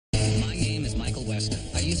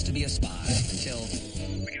used to be a spy until...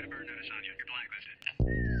 We got a burn notice on you. You're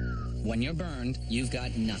blacklisted. When you're burned, you've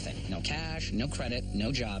got nothing. No cash, no credit,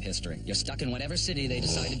 no job history. You're stuck in whatever city they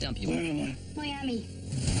decide to dump you in. Miami.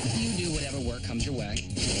 You do whatever work comes your way.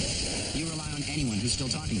 You rely on anyone who's still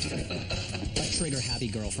talking to you. A trigger-happy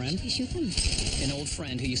girlfriend. You shoot them. An old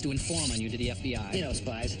friend who used to inform on you to the FBI. You know,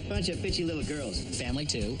 spies. Bunch of bitchy little girls. Family,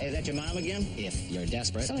 too. Hey, is that your mom again? If you're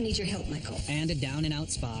desperate. Someone needs your help, Michael. And a down-and-out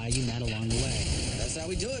spy you met along the way. That's how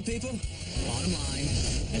we do it, people. Bottom line,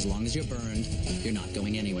 as long as you're burned, you're not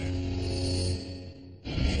going anywhere.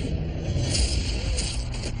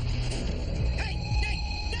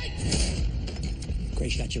 Gray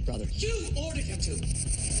shot your brother. You ordered him to.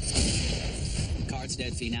 Card's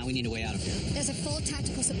dead, Fee. Now we need a way out of here. There's a full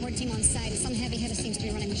tactical support team on site, and some heavy hitter seems to be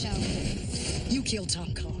running the show. You killed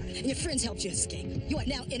Tom Carr, and your friends helped you escape. You are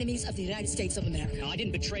now enemies of the United States of America. No, I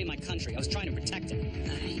didn't betray my country. I was trying to protect it.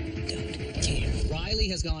 I don't care. Riley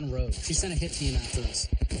has gone rogue. She sent a hit team after us.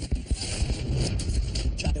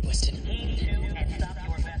 Drop it, Weston.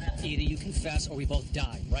 Either you confess or we both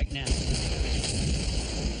die right now. I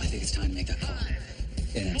think it's time to make that call.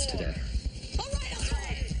 It ends today. All right, I'll call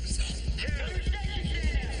it.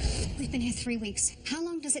 We've been here 3 weeks. How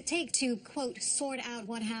long does it take to, quote, sort out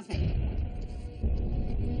what happened?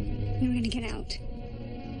 We were going to get out.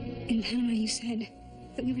 In Panama, you said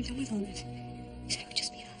that we were done with all this. You said it would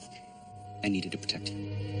just be us. I needed to protect you.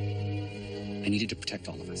 I needed to protect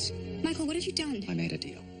all of us. Michael, what have you done? I made a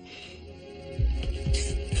deal.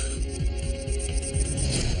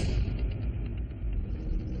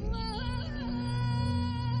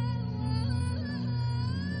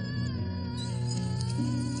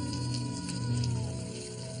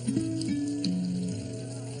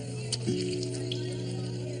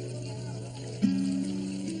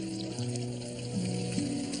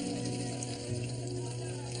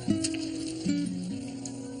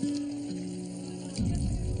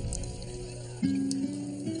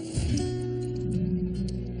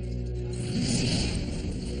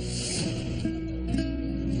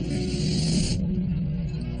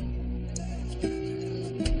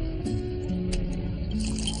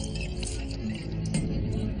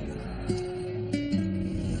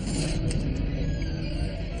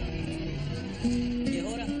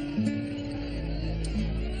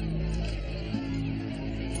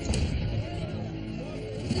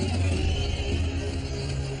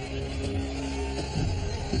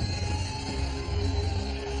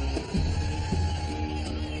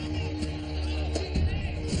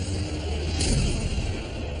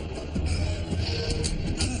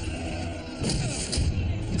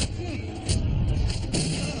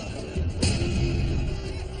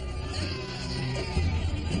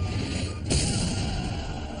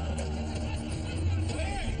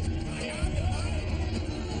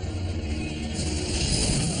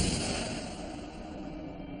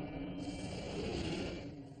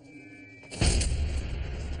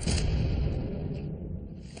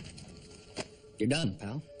 You're done,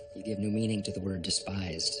 pal. You give new meaning to the word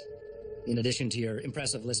despised. In addition to your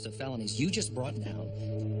impressive list of felonies, you just brought down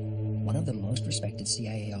one of the most respected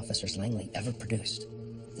CIA officers Langley ever produced.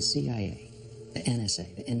 The CIA, the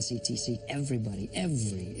NSA, the NCTC, everybody,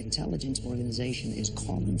 every intelligence organization is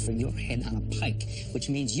calling for your head on a pike, which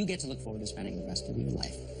means you get to look forward to spending the rest of your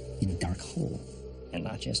life in a dark hole. And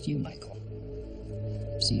not just you, Michael.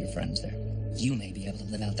 See your friends there. You may be able to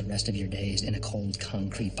live out the rest of your days in a cold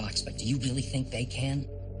concrete box, but do you really think they can?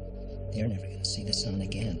 They're never going to see the sun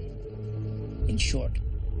again. In short,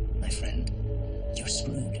 my friend, you're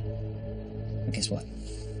screwed. But guess what?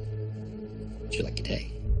 It's your lucky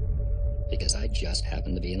day. Because I just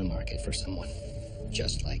happen to be in the market for someone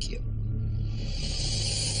just like you.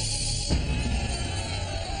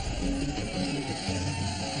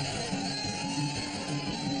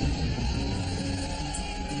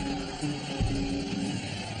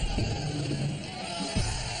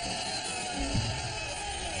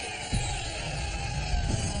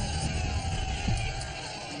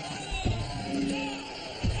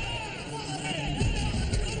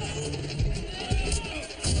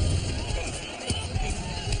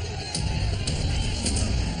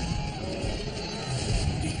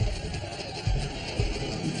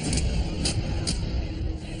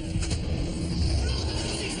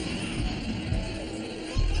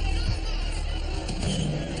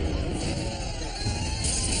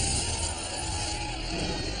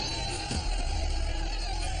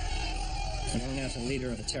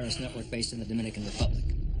 Leader of a terrorist network based in the Dominican Republic.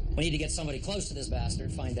 We need to get somebody close to this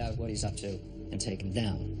bastard, find out what he's up to, and take him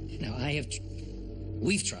down. Now,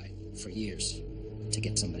 we've tried for years to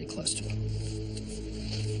get somebody close to him.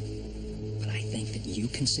 But I think that you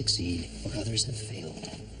can succeed where others have failed.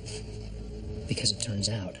 Because it turns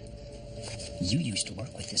out, you used to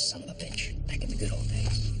work with this son of a bitch back in the good old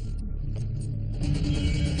days.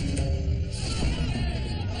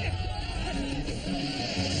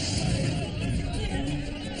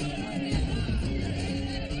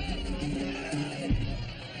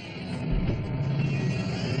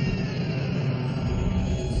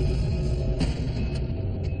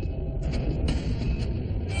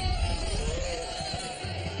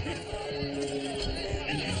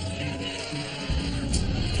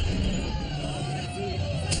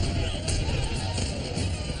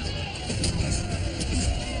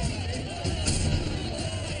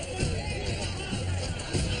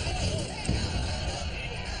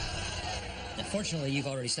 Fortunately, you've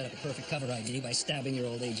already set up a perfect cover ID by stabbing your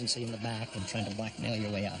old agency in the back and trying to blackmail your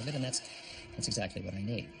way out of it, and that's exactly what I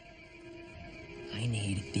need. I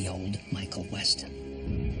need the old Michael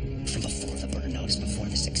Weston. From before the burn notice, before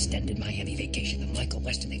this extended Miami vacation, the Michael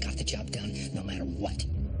Weston that got the job done no matter what.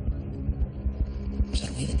 So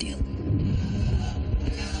do we have a deal?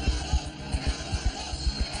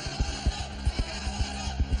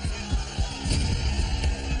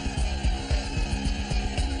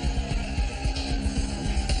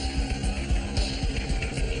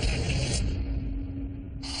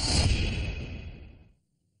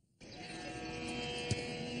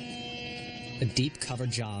 A deep cover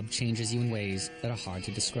job changes you in ways that are hard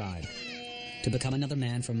to describe. To become another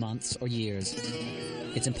man for months or years,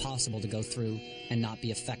 it's impossible to go through and not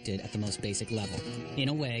be affected at the most basic level. In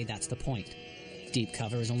a way, that's the point. Deep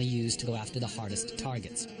cover is only used to go after the hardest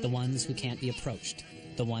targets, the ones who can't be approached,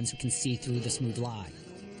 the ones who can see through the smooth lie,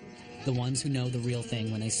 the ones who know the real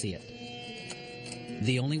thing when they see it.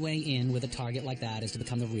 The only way in with a target like that is to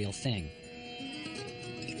become the real thing.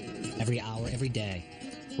 Every hour, every day,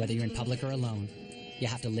 whether you're in public or alone, you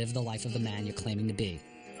have to live the life of the man you're claiming to be.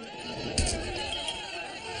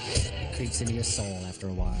 It creeps into your soul after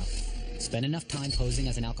a while. Spend enough time posing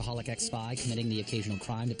as an alcoholic ex-spy, committing the occasional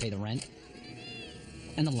crime to pay the rent,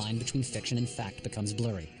 and the line between fiction and fact becomes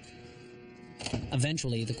blurry.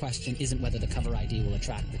 Eventually, the question isn't whether the cover ID will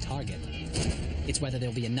attract the target. It's whether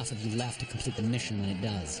there'll be enough of you left to complete the mission when it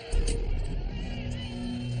does.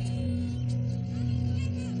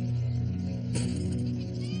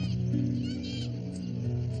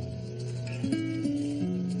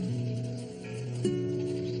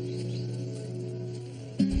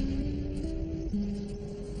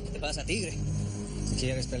 Tigre. Si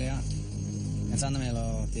quieres pelear, pensándome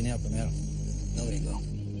lo dinero primero. No, gringo.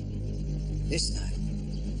 This time,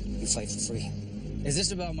 you fight for free. Is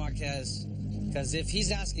this about Marquez? Because if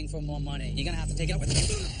he's asking for more money, you're gonna have to take it up with him.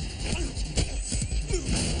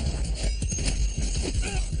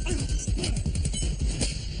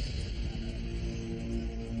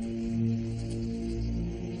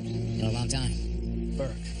 In a long time.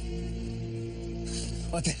 Burke.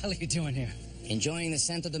 What the hell are you doing here? Enjoying the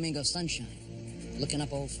Santo Domingo sunshine. Looking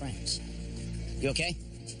up old friends. You okay?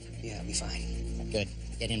 Yeah, I'll be fine. Good.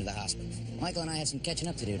 Get into the hospital. Michael and I have some catching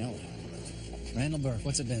up to do, don't we? Randall Burke,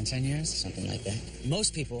 what's it been, 10 years? Something like that.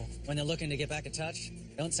 Most people, when they're looking to get back in touch,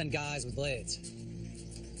 don't send guys with blades.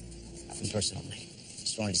 Nothing personal, mate.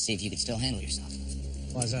 Just wanted to see if you could still handle yourself.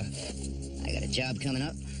 Why's that? I got a job coming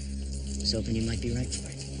up. Was hoping you might be right for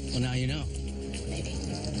it. Well, now you know. Maybe.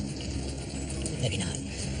 Maybe not.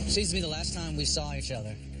 Seems to me the last time we saw each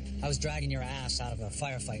other, I was dragging your ass out of a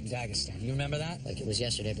firefight in Dagestan. You remember that? Like it was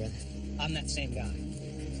yesterday, brother. I'm that same guy.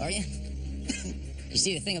 Are you? You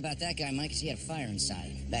see, the thing about that guy, Mike, is he had a fire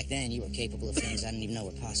inside him. Back then, you were capable of things I didn't even know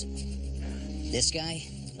were possible. This guy,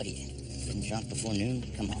 what are you? Been drunk before noon?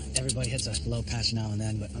 Come on. Everybody hits a low patch now and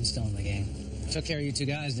then, but I'm still in the game. Took care of you two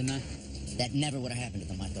guys, didn't I? That never would have happened to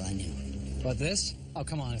them, Michael, I knew. But this? Oh,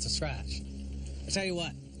 come on, it's a scratch. I tell you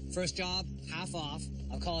what, first job, half off.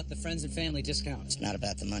 I'll call it the friends and family discount. It's not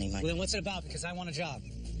about the money, Mike. Well, then what's it about? Because I want a job.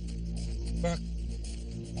 Burke,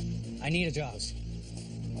 I need a job.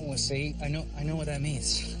 Oh, see, I know what that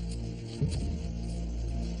means.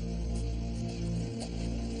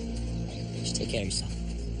 Just take care of yourself.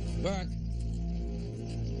 Burke,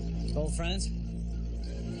 old friends?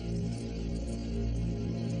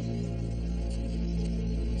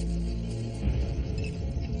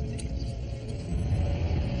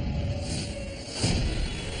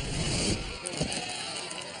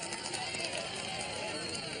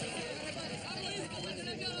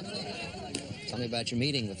 Tell me about your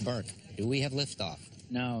meeting with Burke. Do we have liftoff?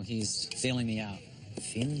 No, he's feeling me out.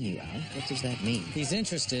 Feeling you out? What does that mean? He's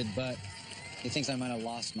interested, but he thinks I might have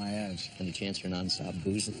lost my edge. Any chance your non-stop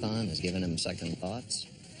booze-a-thon has given him second thoughts?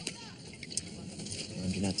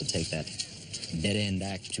 Learned you not to take that dead-end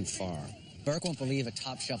act too far. Burke won't believe a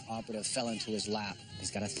top-shelf operative fell into his lap. He's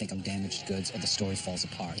got to think I'm damaged goods or the story falls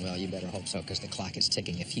apart. Well, you better hope so, because the clock is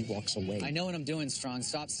ticking. If he walks away... I know what I'm doing, Strong.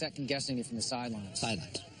 Stop second-guessing me from the sidelines.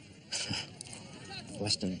 Sidelines.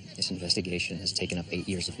 Weston, this investigation has taken up 8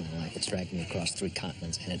 years of my life. It's dragged me across 3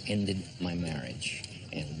 continents, and it ended my marriage.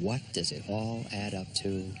 And what does it all add up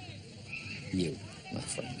to? You, my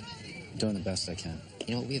friend. Doing the best I can.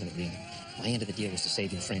 You know what? We have an agreement. My end of the deal was to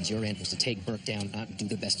save your friends. Your end was to take Burke down, out, and do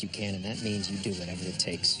the best you can, and that means you do whatever it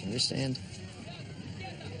takes. You understand?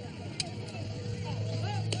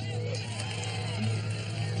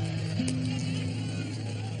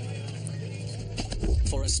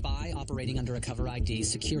 For a spy operating under a cover ID,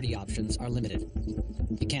 security options are limited.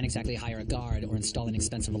 You can't exactly hire a guard or install an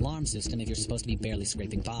expensive alarm system if you're supposed to be barely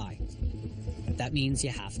scraping by. That means you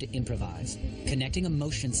have to improvise. Connecting a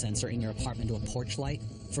motion sensor in your apartment to a porch light,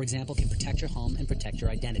 for example, can protect your home and protect your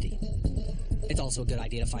identity. It's also a good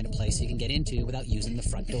idea to find a place you can get into without using the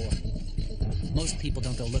front door. Most people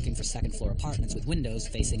don't go looking for second-floor apartments with windows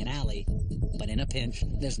facing an alley, but in a pinch,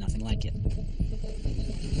 there's nothing like it.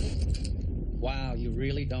 Wow, you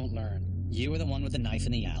really don't learn. You were the one with the knife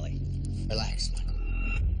in the alley. Relax, Michael.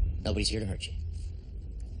 Nobody's here to hurt you.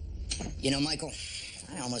 You know, Michael,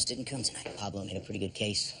 I almost didn't come tonight. Pablo made a pretty good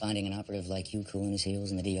case. Finding an operative like you cooling his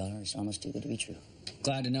heels in the DR is almost too good to be true.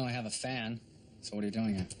 Glad to know I have a fan. So what are you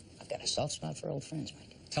doing here? I've got a soft spot for old friends,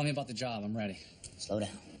 Mike. Tell me about the job. I'm ready. Slow down.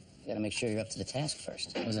 You gotta make sure you're up to the task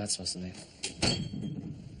first. What was that supposed to mean?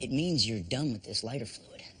 It means you're done with this lighter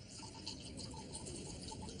fluid.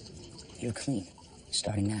 You're clean.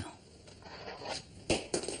 Starting now.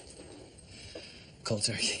 Cold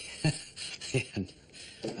turkey.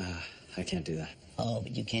 I can't do that. Oh,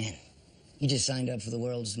 but you can. You just signed up for the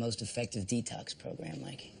world's most effective detox program,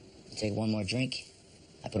 Mike. You take one more drink,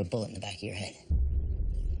 I put a bullet in the back of your head.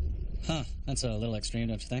 Huh, that's a little extreme,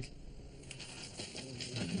 don't you think?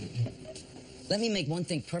 Let me make one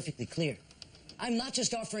thing perfectly clear. I'm not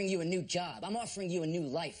just offering you a new job. I'm offering you a new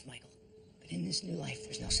life, Michael. But in this new life,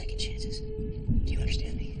 there's no second chances. Do you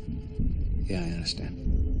understand me? Yeah, I understand.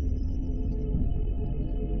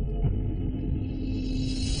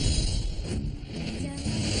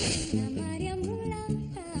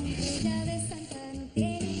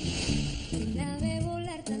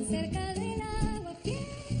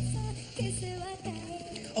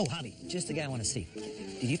 Oh, Javi, just the guy I want to see.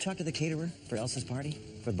 Did you talk to the caterer for Elsa's party?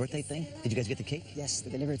 For the birthday thing? Did you guys get the cake? Yes, they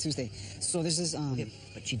delivered Tuesday. So this is, Yeah,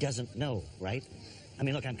 but she doesn't know, right? I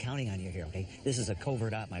mean, look, I'm counting on you here, okay? This is a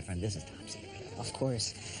covert op, my friend. This is top secret. Of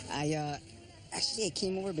course. Actually, I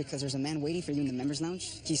came over because there's a man waiting for you in the members'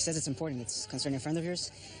 lounge. He says it's important. It's concerning a friend of yours,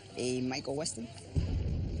 a Michael Weston.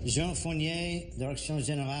 Jean Fournier, Direction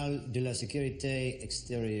Générale de la Sécurité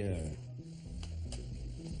Extérieure.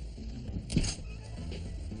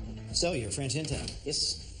 So, you're French in town?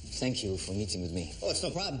 Yes. Thank you for meeting with me. Oh, it's no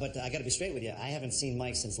problem, but I gotta be straight with you. I haven't seen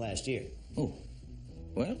Mike since last year. Oh.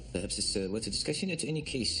 Well, perhaps it's worth a discussion. In any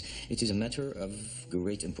case, it is a matter of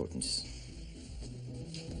great importance.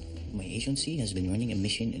 My agency has been running a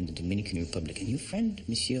mission in the Dominican Republic, and your friend,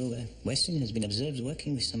 Monsieur Weston, has been observed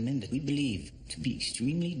working with some men that we believe to be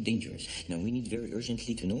extremely dangerous. Now, we need very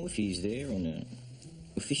urgently to know if he's there on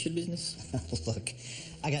official business. Look,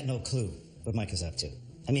 I got no clue what Mike is up to.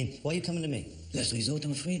 I mean, why are you coming to me? Last resort,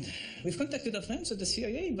 I'm afraid. We've contacted our friends at the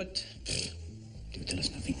CIA, but they will tell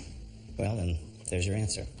us nothing. Well, then, there's your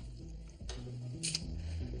answer.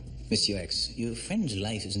 Monsieur X, your friend's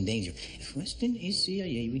life is in danger. If Weston is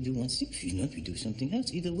CIA, we do one thing. If he's not, we do something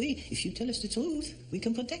else. Either way, if you tell us the truth, we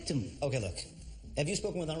can protect him. Okay, look. Have you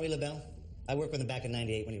spoken with Henri LaBelle? I worked with him back in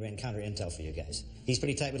 '98 when he ran counter-intel for you guys. He's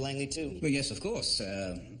pretty tight with Langley, too. Well, yes, of course.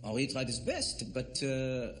 Henri tried his best, but,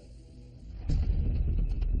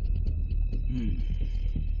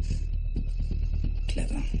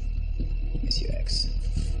 Clever. Monsieur X.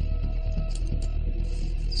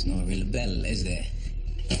 There's no Henri LaBelle, is there?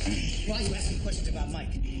 Why are you asking questions about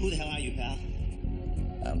Mike? Who the hell are you, pal?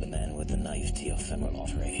 I'm the man with the knife to your femoral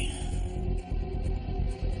artery.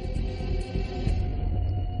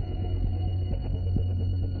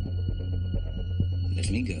 Let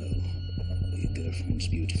me go. Your girlfriend's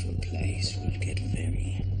beautiful place will get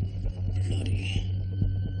very bloody.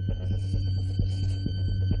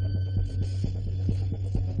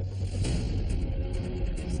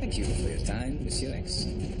 Thank you for your time, Monsieur X.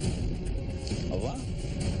 Au revoir.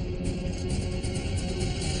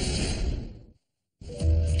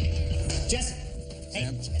 Jesse! Hey,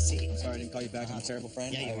 Jesse. Sorry, I didn't call call you back. I'm a terrible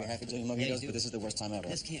friend. Yeah, you We're are. happy to do mojitos, but this is the worst time ever.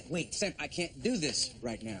 Just can't wait. Sam, I can't do this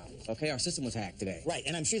right now. Okay, our system was hacked today. Right,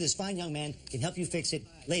 and I'm sure this fine young man can help you fix it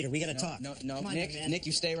later. We gotta talk. No, Come on, Nick, young man. Nick,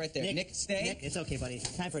 you stay right there. Nick, stay. Nick, it's okay, buddy.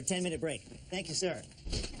 Time for a 10-minute break. Thank you, sir.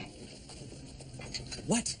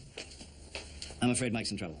 What? I'm afraid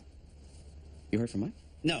Mike's in trouble. You heard from Mike?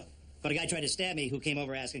 No, but a guy tried to stab me who came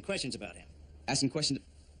over asking questions about him. Asking questions.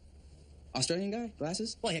 Australian guy?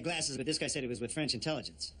 Glasses? Well, he had glasses, but this guy said he was with French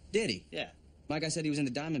intelligence. Did he? Yeah. My guy said he was in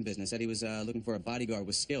the diamond business, said he was looking for a bodyguard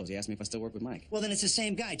with skills. He asked me if I still work with Mike. Well, then it's the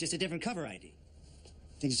same guy, just a different cover ID.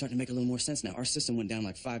 Things are starting to make a little more sense now. Our system went down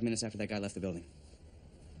like 5 minutes after that guy left the building.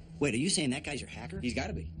 Wait, are you saying that guy's your hacker? He's got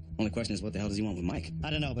to be. Only question is, what the hell does he want with Mike?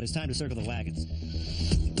 I don't know, but it's time to circle the wagons.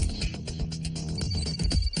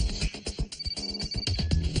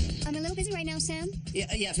 I'm a little busy right now, Sam.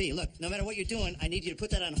 Yeah, Fee, look, no matter what you're doing, I need you to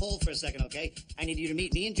put that on hold for a second, okay? I need you to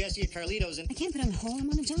meet me and Jesse at Carlito's and... I can't put it on hold. I'm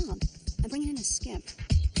on a job. I'm bringing in a skip.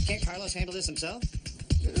 Can't Carlos handle this himself?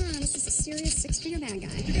 This is a serious six-figure bad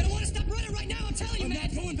guy. You're gonna want to stop running right now, I'm telling you, man.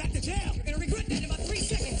 I'm not going back to jail. You're gonna regret that in about 3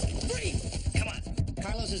 seconds. 3! Come on.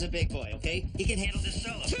 Carlos is a big boy, okay? He can handle this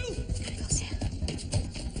solo. 2! Gotta go, Sam.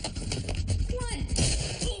 1.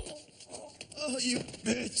 Oh, you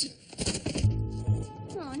bitch.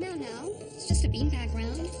 Oh, no. It's just a beanbag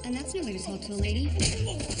round, and that's no way to talk to a lady.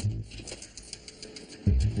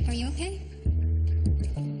 Are you okay?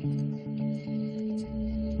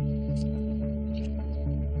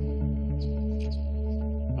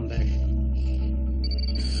 I'm back.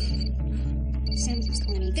 Sam keeps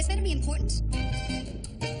calling me. This better be important.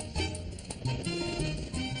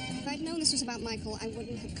 If I'd known this was about Michael, I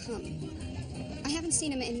wouldn't have come. I haven't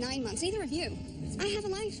seen him in 9 months. Neither of you. I have a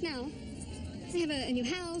life now. I have a new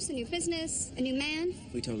house, a new business, a new man.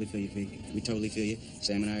 We totally feel you, V. We totally feel you.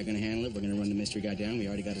 Sam and I are going to handle it. We're going to run the mystery guy down. We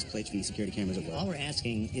already got his plates from the security cameras at work. All we're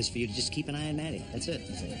asking is for you to just keep an eye on Maddie. That's it.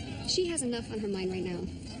 She has enough on her mind right now.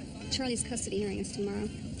 Charlie's custody hearing is tomorrow.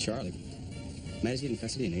 Charlie? Maddie's getting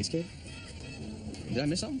custody of Nate's kid? Did I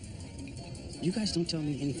miss something? You guys don't tell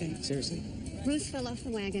me anything. Seriously. Ruth fell off the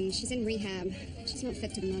wagon. She's in rehab. She's not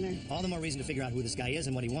fit to be mother. All the more reason to figure out who this guy is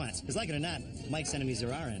and what he wants. Because like it or not, Mike's enemies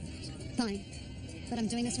are our enemies. Fine. But I'm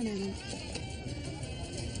doing this for Madeline.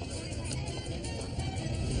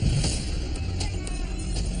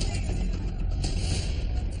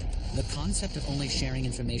 The concept of only sharing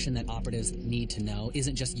information that operatives need to know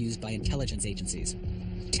isn't just used by intelligence agencies.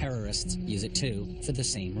 Terrorists use it too, for the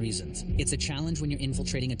same reasons. It's a challenge when you're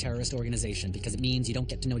infiltrating a terrorist organization because it means you don't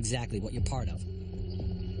get to know exactly what you're part of.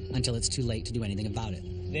 Until it's too late to do anything about it.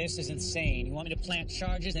 This is insane. You want me to plant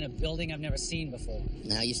charges in a building I've never seen before?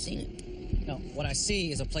 Now you've seen it. No, what I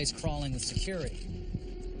see is a place crawling with security.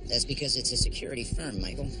 That's because it's a security firm,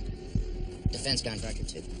 Michael. Defense contractor,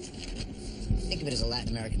 too. Think of it as a Latin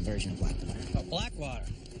American version of Blackwater. Oh, Blackwater.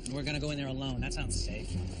 We're gonna go in there alone. That sounds safe.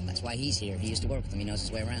 That's why he's here. He used to work with him. He knows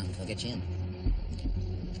his way around. He'll get you in.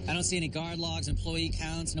 I don't see any guard logs, employee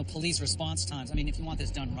counts, no police response times. I mean, if you want this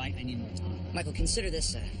done right, I need more time. Michael, consider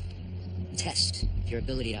this a test of your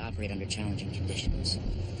ability to operate under challenging conditions.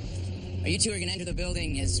 You two are going to enter the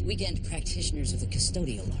building as weekend practitioners of the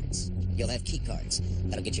custodial arts. You'll have key cards.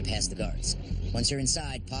 That'll get you past the guards. Once you're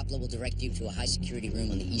inside, Poplar will direct you to a high-security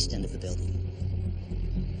room on the east end of the building.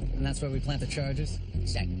 And that's where we plant the charges?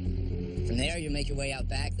 Exactly. From there, you'll make your way out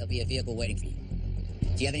back. There'll be a vehicle waiting for you.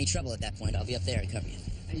 If you have any trouble at that point, I'll be up there to cover you.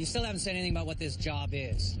 And you still haven't said anything about what this job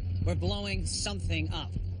is. We're blowing something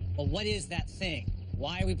up. Well, what is that thing?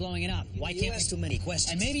 Why are we blowing it up? Why can't you ask too many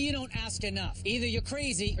questions? And maybe you don't ask enough. Either you're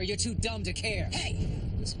crazy or you're too dumb to care. Hey!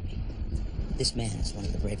 Listen to me. This man is one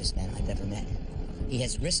of the bravest men I've ever met. He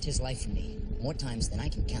has risked his life for me more times than I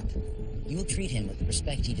can count. You will treat him with the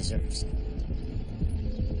respect he deserves.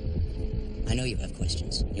 I know you have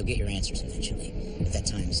questions. You'll get your answers eventually, but that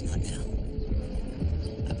time is not now.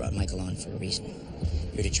 I brought Michael on for a reason.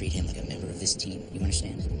 You're to treat him like a member of this team. You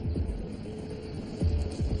understand?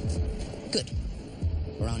 Good.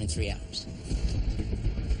 We're on in 3 hours.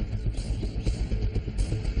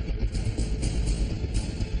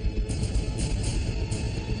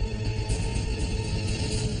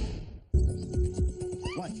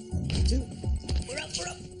 One, two. We're up.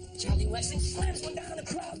 Charlie Weston slams one down and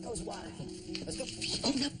the crowd goes wild. Let's go.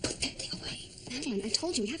 Oh, now put that thing away. Madeline, I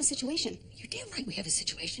told you we have a situation. You're damn right we have a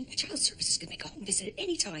situation. Child services could make a home visit at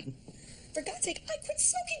any time. For God's sake, I quit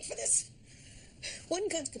soaking for this. One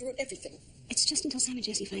gun could ruin everything. It's just until Sam and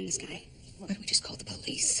Jesse find this guy. Why don't we just call the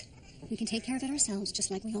police? We can take care of it ourselves,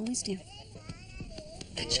 just like we always do.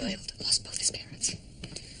 That child lost both his parents.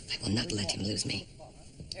 I will not let him lose me.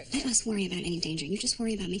 Let us worry about any danger. You just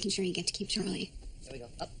worry about making sure you get to keep Charlie. There we go.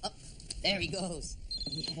 Up. There he goes.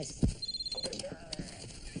 Yes.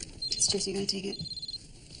 It's just you gotta take it.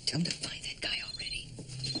 Tell him to find that guy already.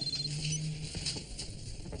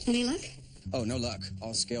 Any luck? Oh, no luck.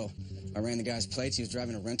 All skill. I ran the guy's plates. He was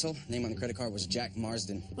driving a rental. Name on the credit card was Jack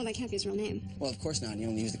Marsden. Well, that can't be his real name. Well, of course not. You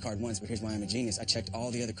only used the card once, but here's why I'm a genius. I checked all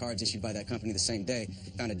the other cards issued by that company the same day.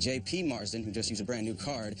 Found a J.P. Marsden who just used a brand new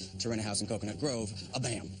card to rent a house in Coconut Grove.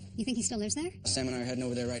 A-bam. You think he still lives there? Sam and I are heading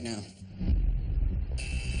over there right now.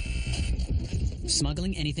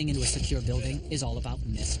 Smuggling anything into a secure building is all about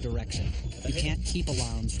misdirection. You can't keep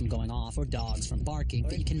alarms from going off or dogs from barking,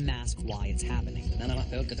 but you can mask why it's happening. Nada más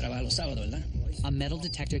peor que trabajar los sábados, ¿verdad? A metal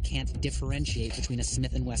detector can't differentiate between a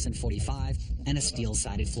Smith & Wesson 45 and a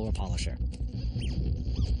steel-sided floor polisher.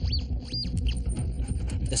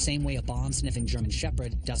 The same way a bomb-sniffing German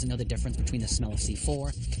Shepherd doesn't know the difference between the smell of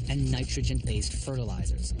C4 and nitrogen-based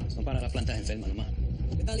fertilizers. Son para las plantas enfermas nomás.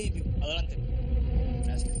 Está limpio. Adelante.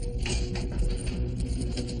 Gracias.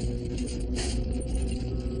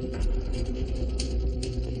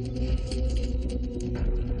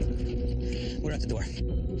 We're at the door.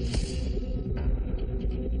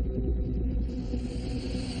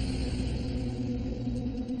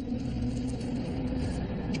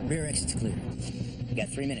 Rear exit's clear. You got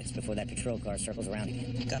 3 minutes before that patrol car circles around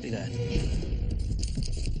again. Copy that.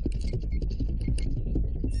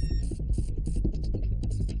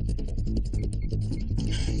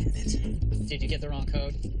 Did you get the wrong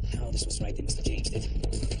code? No, this was right. They must have changed it.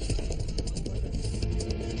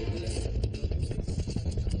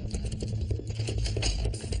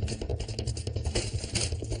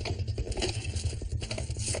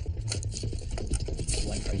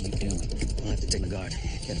 What are you doing? I'll have to take the guard.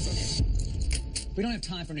 Get it from him. We don't have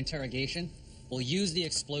time for an interrogation. We'll use the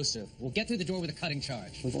explosive. We'll get through the door with a cutting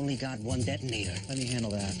charge. We've only got one detonator. Let me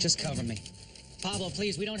handle that. Just cover me. Pablo,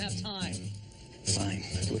 please, we don't have time. Fine.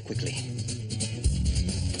 Do it quickly.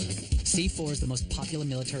 C4 is the most popular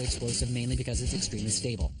military explosive mainly because it's extremely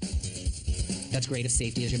stable. That's great if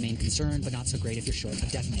safety is your main concern, but not so great if you're short a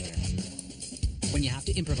detonator. When you have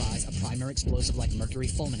to improvise, a primary explosive like mercury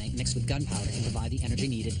fulminate mixed with gunpowder can provide the energy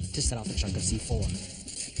needed to set off a chunk of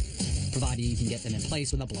C4, provided you can get them in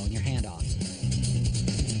place without blowing your hand off.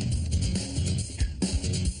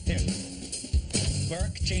 Here.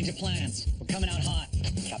 Burke, change of plans. We're coming out hot.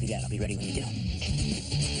 Copy that. I'll be ready when you do.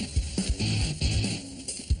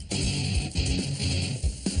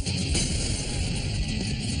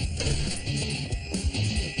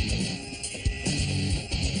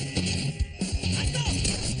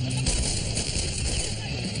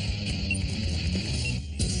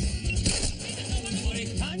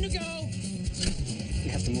 Time to go. We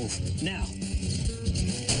have to move. Now.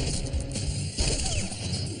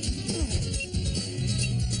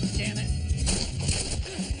 Damn it.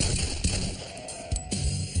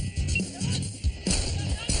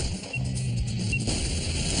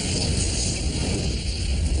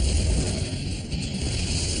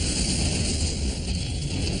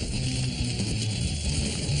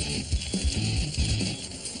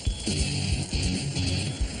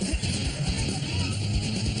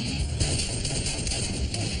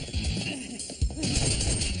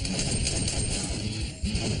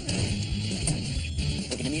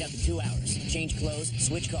 We're gonna meet up in 2 hours. Change clothes,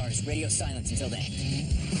 switch cars, radio silence until then.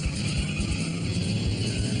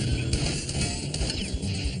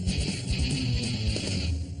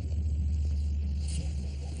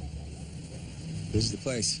 This is the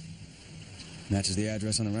place. Matches the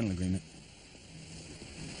address on the rental agreement.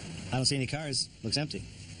 I don't see any cars. Looks empty.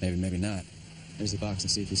 Maybe, maybe not. Here's the box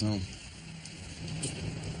and see if he's home.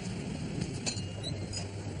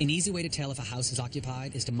 An easy way to tell if a house is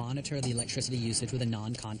occupied is to monitor the electricity usage with a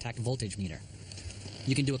non-contact voltage meter.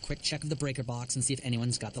 You can do a quick check of the breaker box and see if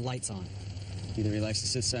anyone's got the lights on. Either he likes to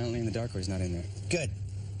sit silently in the dark or he's not in there. Good.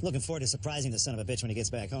 Looking forward to surprising the son of a bitch when he gets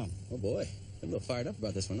back home. Oh, boy. You're a little fired up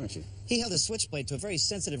about this one, aren't you? He held a switchblade to a very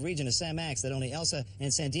sensitive region of Sam Axe that only Elsa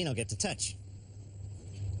and Sandino get to touch.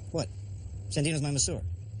 What? Sandino's my masseur.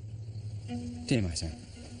 TMI, Sam.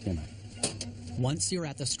 TMI. Once you're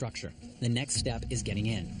at the structure, the next step is getting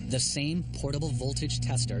in. The same portable voltage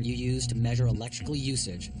tester you use to measure electrical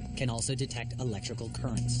usage can also detect electrical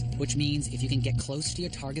currents, which means if you can get close to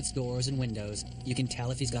your target's doors and windows, you can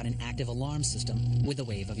tell if he's got an active alarm system with a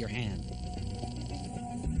wave of your hand.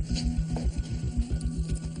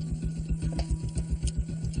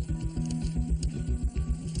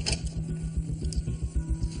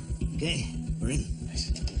 Okay, we're in. Nice.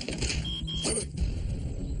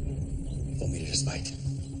 Full meter to spite.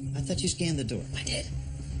 I thought you scanned the door. I did.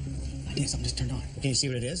 Something just turned on. Can you see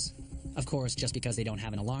what it is? Of course, just because they don't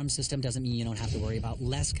have an alarm system doesn't mean you don't have to worry about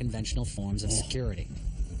less conventional forms of security.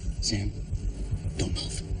 Sam, don't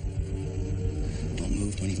move. Don't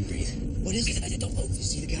move, don't even can breathe. What is it? Don't move. You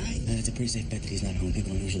see the guy? It's a pretty safe bet that he's not home.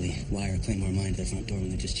 People don't usually wire a Claymore mine to their front door when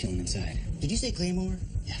they're just chilling inside. Did you say Claymore?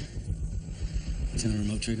 Yeah. It's on a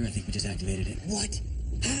remote trigger. I think we just activated it. What?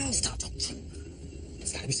 How? Stop.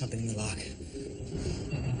 There's gotta be something in the lock.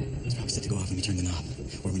 It's probably set to go off when you turn the knob,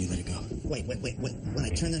 or when you let it go. Wait. When I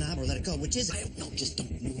turn the knob or let it go, which is it? I don't know. Just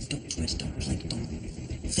don't move, don't twitch, don't blink, don't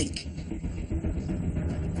think.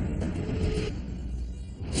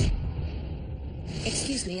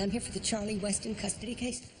 Excuse me, I'm here for the Charlie Weston custody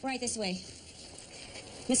case. Right this way.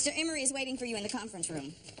 Mr. Emery is waiting for you in the conference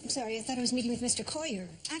room. I'm sorry, I thought I was meeting with Mr. Coyer.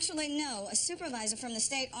 Actually, no. A supervisor from the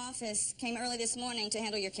state office came early this morning to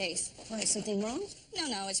handle your case. Why, is something wrong?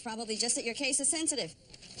 No. It's probably just that your case is sensitive.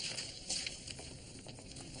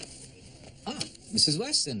 Ah, Mrs.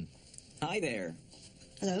 Weston. Hi there.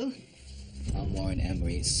 Hello. I'm Warren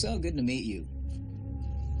Emery. It's so good to meet you.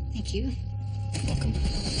 Thank you. Welcome.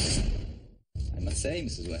 I must say,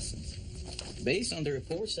 Mrs. Weston, based on the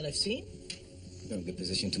reports that I've seen, you're in a good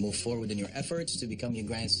position to move forward in your efforts to become your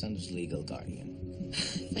grandson's legal guardian.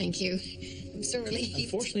 Thank you. I'm so relieved.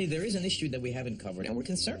 Unfortunately, there is an issue that we haven't covered, and we're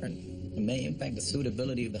concerned. It may impact the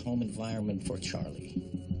suitability of the home environment for Charlie.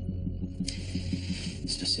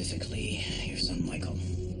 Specifically, your son, Michael.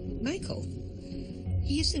 Michael?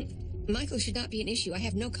 He isn't... Michael should not be an issue. I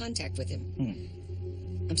have no contact with him.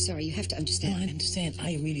 I'm sorry, you have to understand. No, I understand.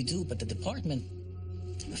 I really do, but the department,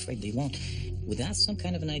 I'm afraid they won't. Without some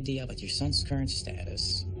kind of an idea about your son's current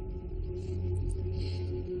status.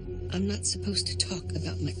 I'm not supposed to talk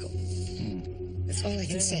about Michael. That's all I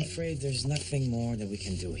can say. I'm afraid there's nothing more that we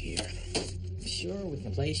can do here. Sure, we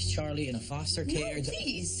can place Charlie in a foster care... No,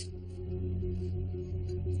 please!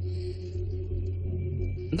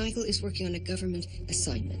 Michael is working on a government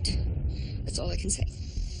assignment. That's all I can say.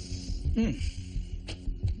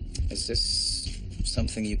 Is this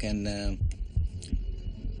something you can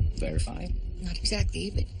verify? Not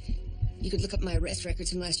exactly, but you could look up my arrest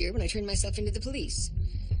records from last year when I turned myself into the police.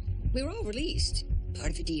 We were all released,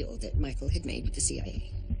 part of a deal that Michael had made with the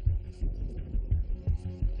CIA.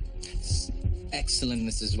 Excellent,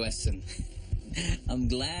 Mrs. Weston. I'm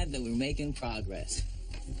glad that we're making progress.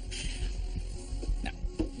 Now,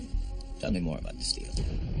 tell me more about this deal.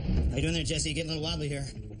 How you doing there, Jesse? Getting a little wobbly here.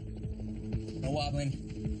 No wobbling.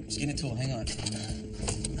 Just getting a tool. Hang on.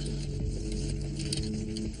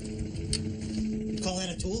 Call that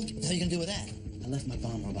a tool? What the hell are you gonna do with that? I left my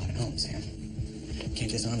bomb robot at home, Sam.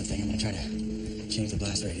 Can't disarm the thing. I'm gonna try to change the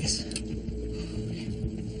blast radius.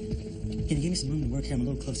 Can you give me some room to work here? I'm a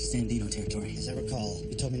little close to Sandino territory. As I recall,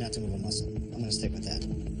 you told me not to move a muscle. I'm gonna stick with that.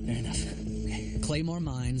 Fair enough. Okay. Claymore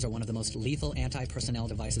mines are one of the most lethal anti-personnel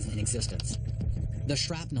devices in existence. The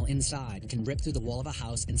shrapnel inside can rip through the wall of a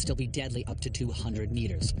house and still be deadly up to 200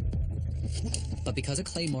 meters. But because a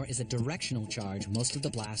claymore is a directional charge, most of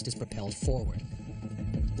the blast is propelled forward.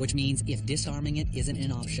 Which means if disarming it isn't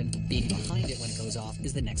an option, being behind it when it goes off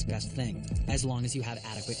is the next best thing, as long as you have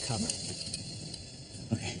adequate cover.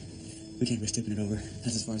 Okay. We can't risk tipping it over.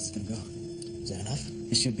 That's as far as it's gonna go. Is that enough?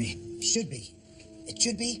 It should be. Should be. It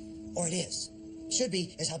should be, or it is. Should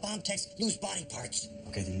be is how bomb techs lose body parts.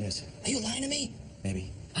 Okay, then it is. Are you lying to me?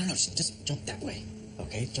 Maybe. I don't know. Just jump that way.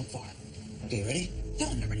 Okay, jump far. Okay, you ready? No,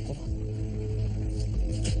 I'm not ready. Hold on.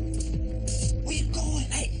 Where you going?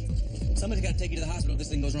 Hey! Somebody's gotta take you to the hospital if this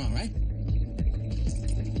thing goes wrong, right?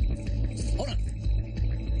 Hold on.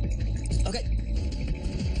 Okay.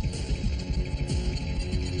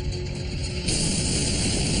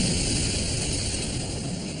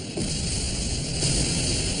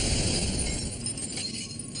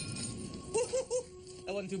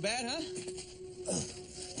 That wasn't too bad, huh?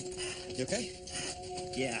 You okay?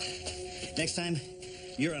 Yeah. Next time,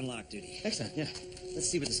 you're on lock duty. Next time, yeah. Let's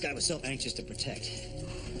see what this guy was so anxious to protect.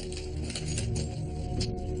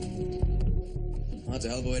 Well, that's a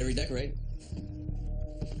hell of a way to redecorate.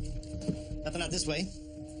 Nothing out this way.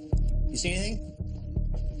 You see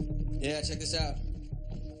anything? Yeah, check this out.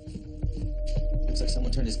 Looks like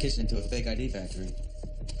someone turned his kitchen into a fake ID factory.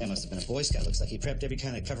 That must have been a Boy Scout. Looks like he prepped every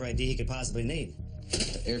kind of cover ID he could possibly need.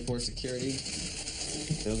 Airport security,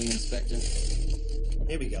 building inspector.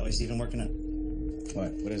 Here we go. He's even working up.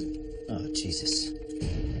 What? What is it? Oh, Jesus.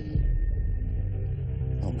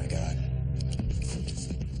 Oh, my God.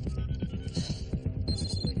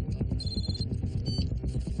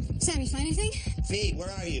 Sam, you find anything? V,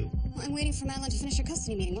 where are you? Well, I'm waiting for Madeline to finish her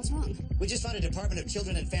custody meeting. What's wrong? We just found a Department of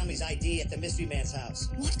Children and Families ID at the mystery man's house.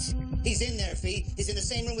 What? He's in there, Fee. He's in the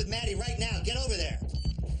same room with Maddie right now. Get over there.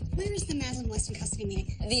 Where is the Madeline Weston custody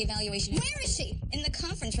meeting? The evaluation. Where is she? In the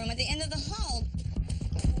conference room at the end of the hall.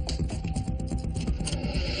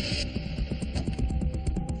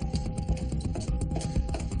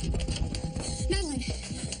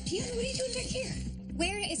 are you doing back here?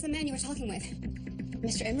 Where is the man you were talking with?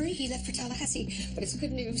 Mr. Emery, he left for Tallahassee, but it's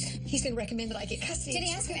good news. He's going to recommend that I get custody. Did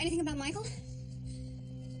he ask you anything about Michael?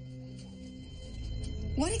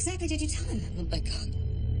 What exactly did you tell him? Oh, my God.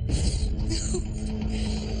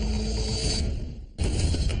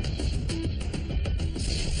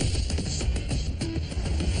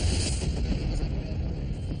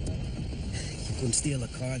 You couldn't steal a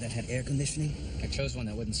car that had air conditioning? I chose one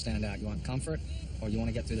that wouldn't stand out. You want comfort, or you want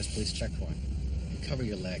to get through this police checkpoint? Cover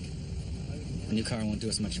your leg. A new car won't do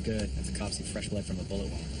us much good if the cops see fresh blood from a bullet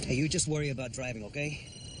wound. Hey, you just worry about driving, okay?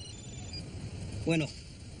 Bueno.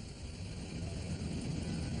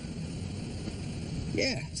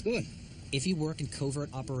 Yeah, it's good. If you work in covert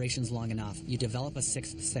operations long enough, you develop a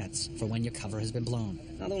sixth sense for when your cover has been blown.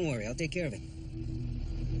 Now, don't worry. I'll take care of it.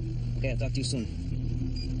 Okay, I'll talk to you soon.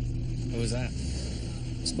 Who was that?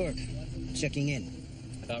 It's Burke. Checking in.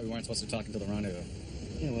 I thought we weren't supposed to talk until the rendezvous.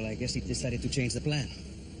 Yeah, well, I guess he decided to change the plan.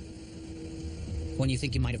 When you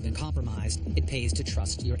think you might have been compromised, it pays to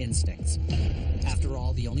trust your instincts. After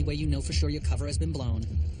all, the only way you know for sure your cover has been blown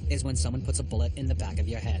is when someone puts a bullet in the back of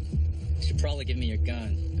your head. You should probably give me your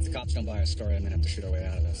gun. If the cops don't buy our story, I might have to shoot our way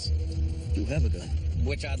out of this. You have a gun?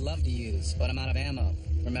 Which I'd love to use, but I'm out of ammo.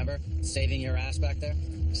 Remember? Saving your ass back there?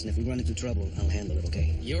 Listen, if we run into trouble, I'll handle it,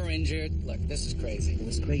 okay? You're injured. Look, this is crazy. It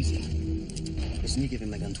was crazy. It's me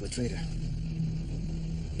giving my gun to a traitor.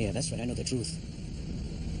 Yeah, that's right. I know the truth.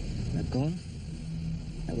 That call?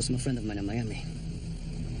 That was from a friend of mine in Miami.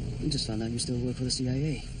 We just found out you still work for the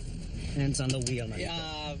CIA. Hands on the wheel,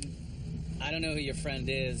 man. I don't know who your friend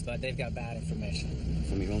is, but they've got bad information.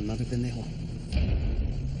 From your own mother, pendejo.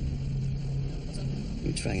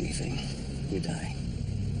 You try anything, you die.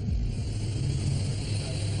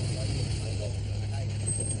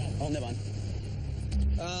 ¿Dónde van?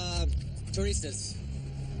 Turistas.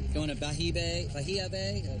 Going to Bahia Bay.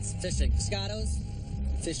 It's fishing. Pescados.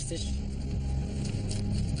 Fish.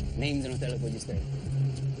 Names and hotel what you stay.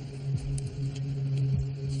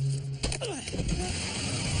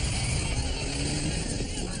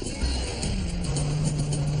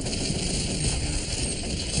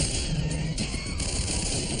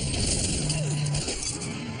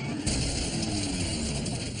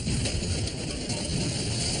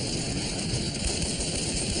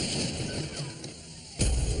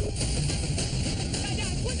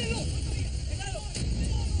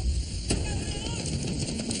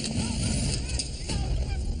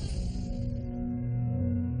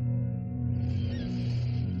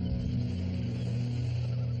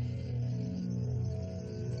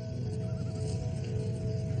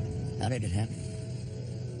 How did it happen?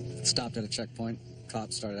 Stopped at a checkpoint.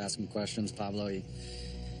 Cops started asking questions. Pablo,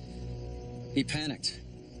 he panicked.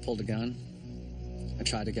 Pulled a gun. I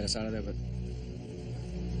tried to get us out of there, but...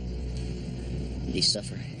 Did he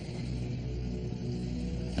suffer?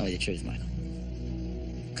 Tell me the truth, Michael.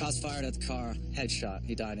 Cops fired at the car. Headshot.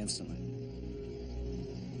 He died instantly.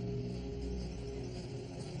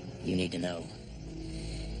 You need to know.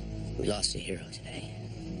 We lost a hero today.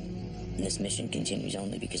 And this mission continues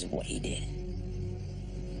only because of what he did.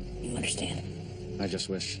 You understand? I just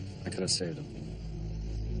wish I could have saved him.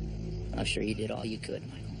 I'm sure you did all you could,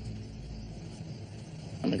 Michael.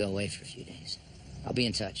 I'm gonna go away for a few days. I'll be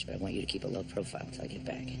in touch, but I want you to keep a low profile until I get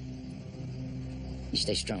back. You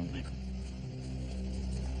stay strong, Michael.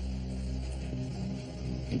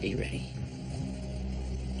 And be ready.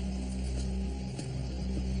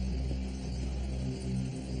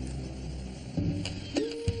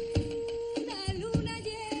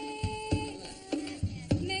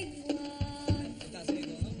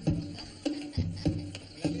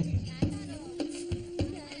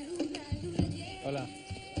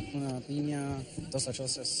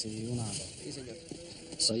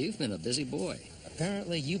 So you've been a busy boy.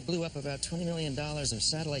 Apparently, you blew up about $20 million of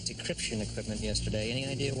satellite decryption equipment yesterday. Any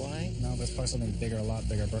idea why? No, but it's part of something bigger, a lot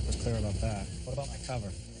bigger. Burke was clear about that. What about my cover?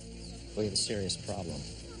 We have a serious problem.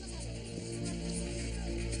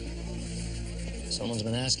 Someone's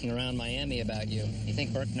been asking around Miami about you. You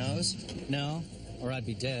think Burke knows? No, or I'd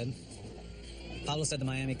be dead. Pablo said the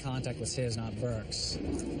Miami contact was his, not Burke's.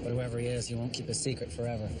 But whoever he is, he won't keep a secret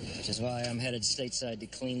forever. Which is why I'm headed stateside to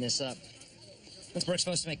clean this up. When's Burke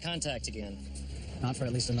supposed to make contact again? Not for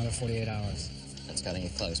at least another 48 hours. That's cutting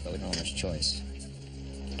it close, but we don't have much choice.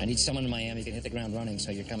 I need someone in Miami who can hit the ground running,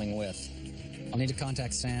 so you're coming with. I'll need to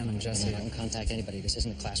contact Sam and Jesse. No, don't contact anybody. This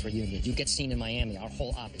isn't a class reunion. You get seen in Miami, our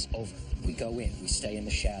whole op is over. We go in, we stay in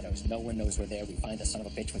the shadows. No one knows we're there. We find the son of a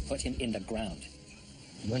bitch, we put him in the ground.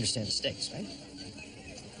 You understand the stakes, right?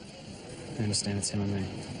 I understand it's him and me.